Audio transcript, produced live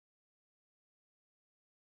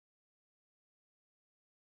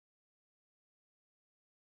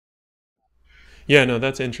Yeah, no,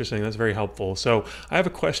 that's interesting. That's very helpful. So I have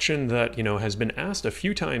a question that, has been asked a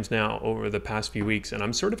few times now over the past few weeks, and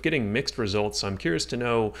I'm sort of getting mixed results. So I'm curious to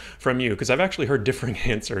know from you, because I've actually heard different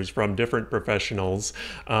answers from different professionals.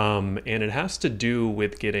 And it has to do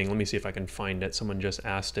with getting, let me see if I can find it. Someone just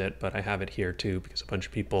asked it, but I have it here too, because a bunch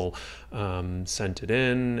of people sent it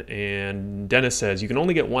in. And Dennis says, you can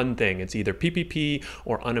only get one thing. It's either PPP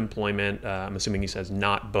or unemployment. I'm assuming he says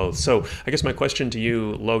not both. So I guess my question to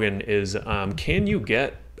you, Logan, is can you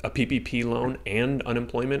get a PPP loan and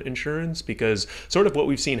unemployment insurance? Because sort of what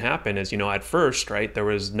we've seen happen is, at first, right, there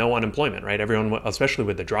was no unemployment, right? Everyone, especially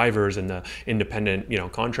with the drivers and the independent,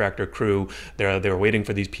 contractor crew, they were waiting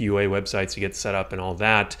for these PUA websites to get set up and all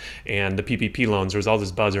that. And the PPP loans, there was all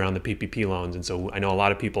this buzz around the PPP loans. And so I know a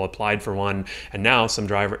lot of people applied for one, and now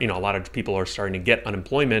a lot of people are starting to get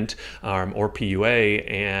unemployment or PUA,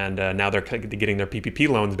 and now they're getting their PPP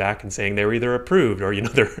loans back and saying they were either approved or,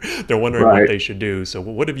 they're wondering what Right. they should do. So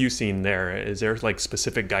what have you seen there? Is there like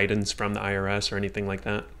specific guidance from the IRS or anything like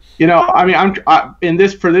that? I mean, in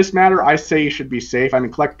this for this matter, I say you should be safe. I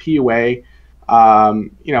mean, collect PUA,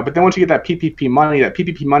 but then once you get that PPP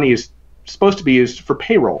money is supposed to be used for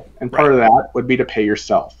payroll, and part Right. of that would be to pay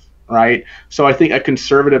yourself, right? So I think a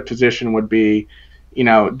conservative position would be,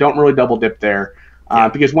 don't really double dip there, Yeah.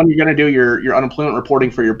 because when you're going to do your unemployment reporting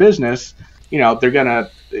for your business, they're gonna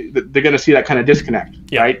see that kind of disconnect,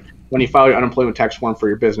 Yeah. right? When you file your unemployment tax form for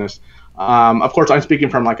your business. Of course, I'm speaking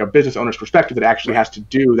from like a business owner's perspective that actually has to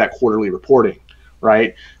do that quarterly reporting,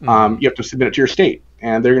 right? Mm-hmm. You have to submit it to your state,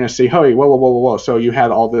 and they're going to say, "Hey, whoa, whoa, whoa, whoa, whoa! So you had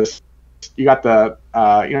all this, you got the,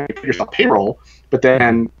 you paid yourself payroll, but Mm-hmm.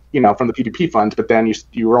 then from the PPP funds, but then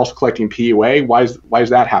you were also collecting PUA. Why is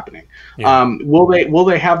that happening? Yeah. Will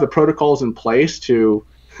they have the protocols in place to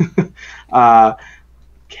uh,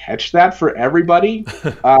 catch that for everybody,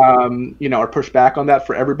 or push back on that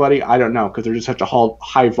for everybody? I don't know, because there's just such a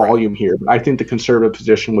high Right. volume here. But I think the conservative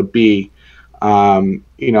position would be,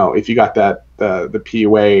 if you got the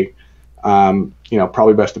PUA,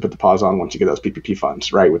 probably best to put the pause on once you get those PPP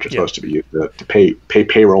funds, right, which are Yeah. supposed to be used to pay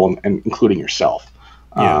payroll and including yourself.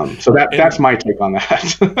 Yeah. So that's And my take on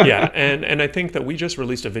that. yeah, and I think that we just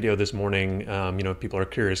released a video this morning. If people are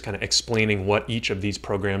curious, kind of explaining what each of these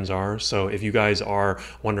programs are. So if you guys are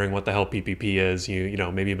wondering what the hell PPP is,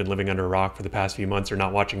 maybe you've been living under a rock for the past few months or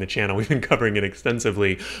not watching the channel. We've been covering it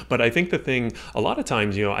extensively. But I think the thing, a lot of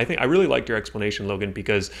times, I really liked your explanation, Logan,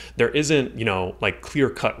 because there isn't, like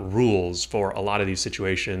clear-cut rules for a lot of these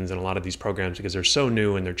situations and a lot of these programs, because they're so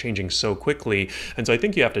new and they're changing so quickly. And so I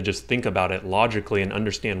think you have to just think about it logically and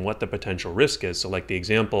understand what the potential risk is. So like the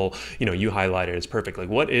example, you highlighted is perfect. Like,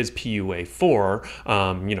 what is PUA for?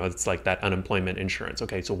 It's like that unemployment insurance.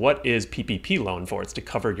 Okay, so what is PPP loan for? It's to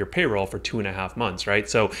cover your payroll for 2.5 months, right?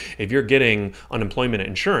 So if you're getting unemployment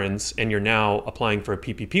insurance and you're now applying for a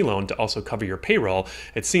PPP loan to also cover your payroll,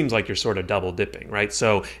 it seems like you're sort of double dipping, right?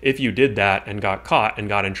 So if you did that and got caught and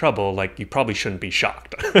got in trouble, like, you probably shouldn't be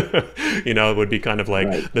shocked. It would be kind of like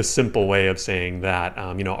Right. the simple way of saying that.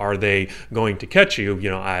 Are they going to catch you?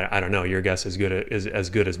 I don't know. Your guess is as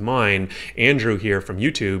good as mine. Andrew here from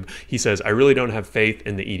YouTube, he says, I really don't have faith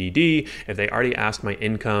in the EDD. If they already asked my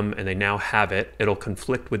income and they now have it, it'll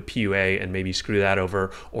conflict with PUA and maybe screw that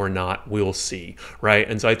over or not. We'll see, right?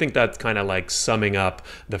 And so I think that's kind of like summing up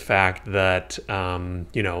the fact that,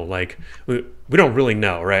 like we don't really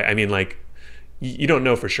know, right? I mean, like, you don't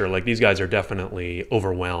know for sure. Like, these guys are definitely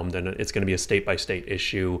overwhelmed, and it's going to be a state by state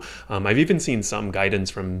issue. I've even seen some guidance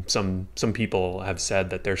from some people have said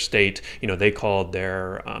that their state, they called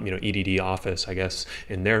their EDD office, I guess,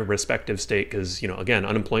 in their respective state, because again,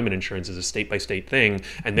 unemployment insurance is a state by state thing,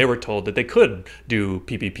 and they were told that they could do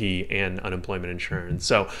PPP and unemployment insurance.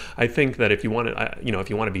 So I think that if you want to, if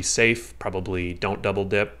you want to be safe, probably don't double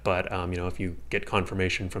dip. But if you get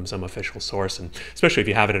confirmation from some official source, and especially if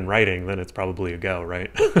you have it in writing, then it's probably a go, right?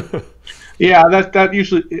 Yeah, that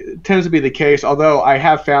usually tends to be the case. Although I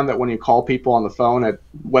have found that when you call people on the phone, at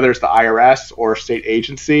whether it's the IRS or state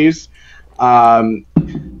agencies, um,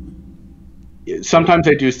 sometimes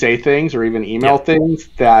they do say things or even email Yeah. things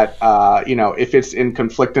that if it's in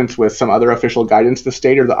conflictance with some other official guidance the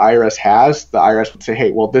state or the IRS has, the IRS would say,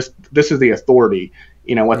 hey, well, this is the authority.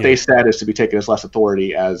 What Yeah. they said is to be taken as less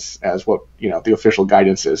authority as what the official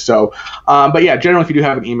guidance is. So, but yeah, generally, if you do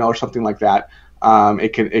have an email or something like that,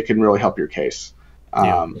 it can really help your case.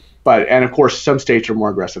 Yeah. And of course, some states are more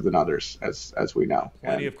aggressive than others, as we know.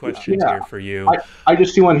 Plenty And of questions yeah, here for you. I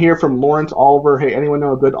just see one here from Lawrence Oliver. Hey, anyone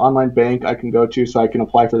know a good online bank I can go to so I can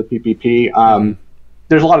apply for the PPP? Hmm.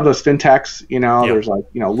 There's a lot of those fintechs. Yep. There's like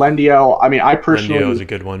Lendio. I mean, I personally Lendio is a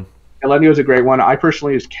good one. Lendio is a great one. I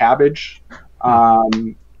personally use Cabbage. Hmm.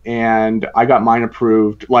 Um, and I got mine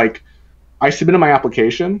approved. Like, I submitted my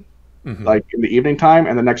application like in the evening time,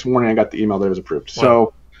 and the next morning I got the email that it was approved. Wow.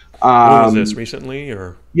 So, When was this? Recently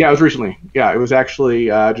or? yeah, it was recently. Yeah, it was actually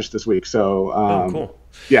just this week. So, Oh, cool.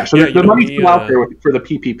 yeah, so Yeah, the money's still out there for the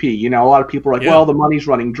PPP. You know, a lot of people are like, yeah. well, the money's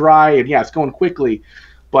running dry, and yeah, it's going quickly,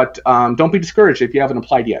 but don't be discouraged if you haven't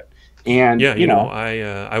applied yet. And Yeah,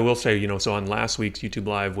 I will say, so on last week's YouTube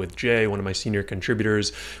Live with Jay, one of my senior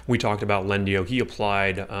contributors, we talked about Lendio. He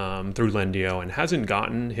applied through Lendio and hasn't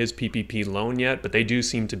gotten his PPP loan yet, but they do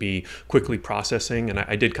seem to be quickly processing. And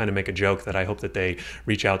I did kind of make a joke that I hope that they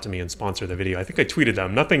reach out to me and sponsor the video. I think I tweeted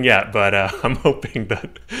them, nothing yet, but I'm hoping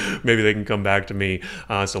that maybe they can come back to me.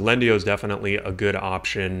 So Lendio is definitely a good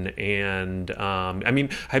option. And I mean,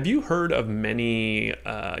 have you heard of many,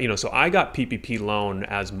 so I got PPP loan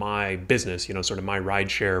as my business, sort of my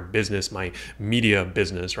rideshare business, my media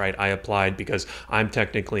business, right? I applied because I'm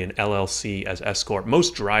technically an LLC as S Corp.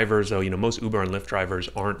 Most drivers, though, most Uber and Lyft drivers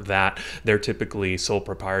aren't that. They're typically sole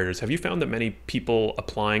proprietors. Have you found that many people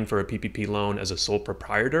applying for a PPP loan as a sole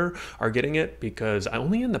proprietor are getting it? Because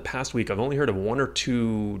only in the past week, I've only heard of 1 or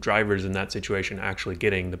 2 drivers in that situation actually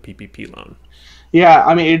getting the PPP loan. yeah,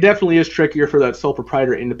 I mean, it definitely is trickier for that sole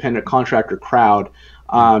proprietor independent contractor crowd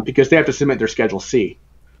because they have to submit their Schedule C.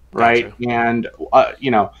 Right. Gotcha. And,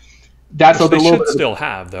 that's Which a they little should bit. still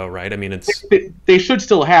have, though, right? I mean, it's They should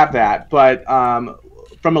still have that. But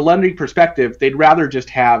from a lending perspective, they'd rather just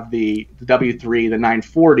have the W-3, the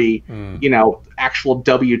 940, actual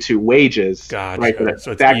W-2 wages. gotcha. Right.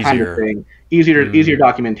 So it's That easier. kind of thing. Easier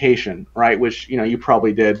documentation. Right. Which, you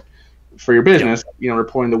probably did for your business,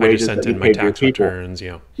 reporting the I just wages sent that you in my paid to your tax people. returns.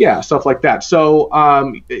 Yeah. Yeah, stuff like that. So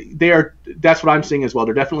that's what I'm seeing as well.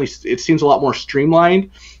 They're definitely, it seems a lot more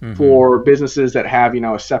streamlined for businesses that have,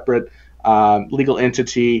 a separate legal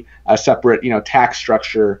entity, a separate, tax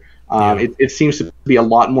structure. It seems to be a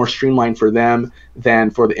lot more streamlined for them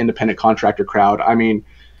than for the independent contractor crowd. I mean,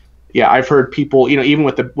 yeah, I've heard people, even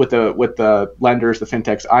with the lenders, the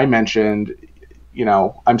fintechs I mentioned,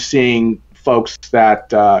 I'm seeing folks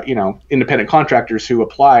that, independent contractors who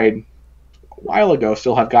applied a while ago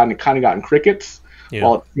still have gotten crickets. Yeah.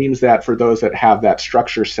 While it seems that for those that have that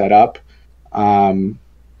structure set up,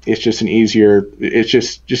 it's just an easier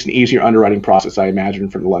underwriting process, I imagine,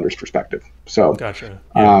 from the lender's perspective. So Gotcha.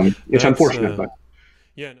 Yeah. it's That's, unfortunate, but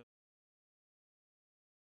yeah.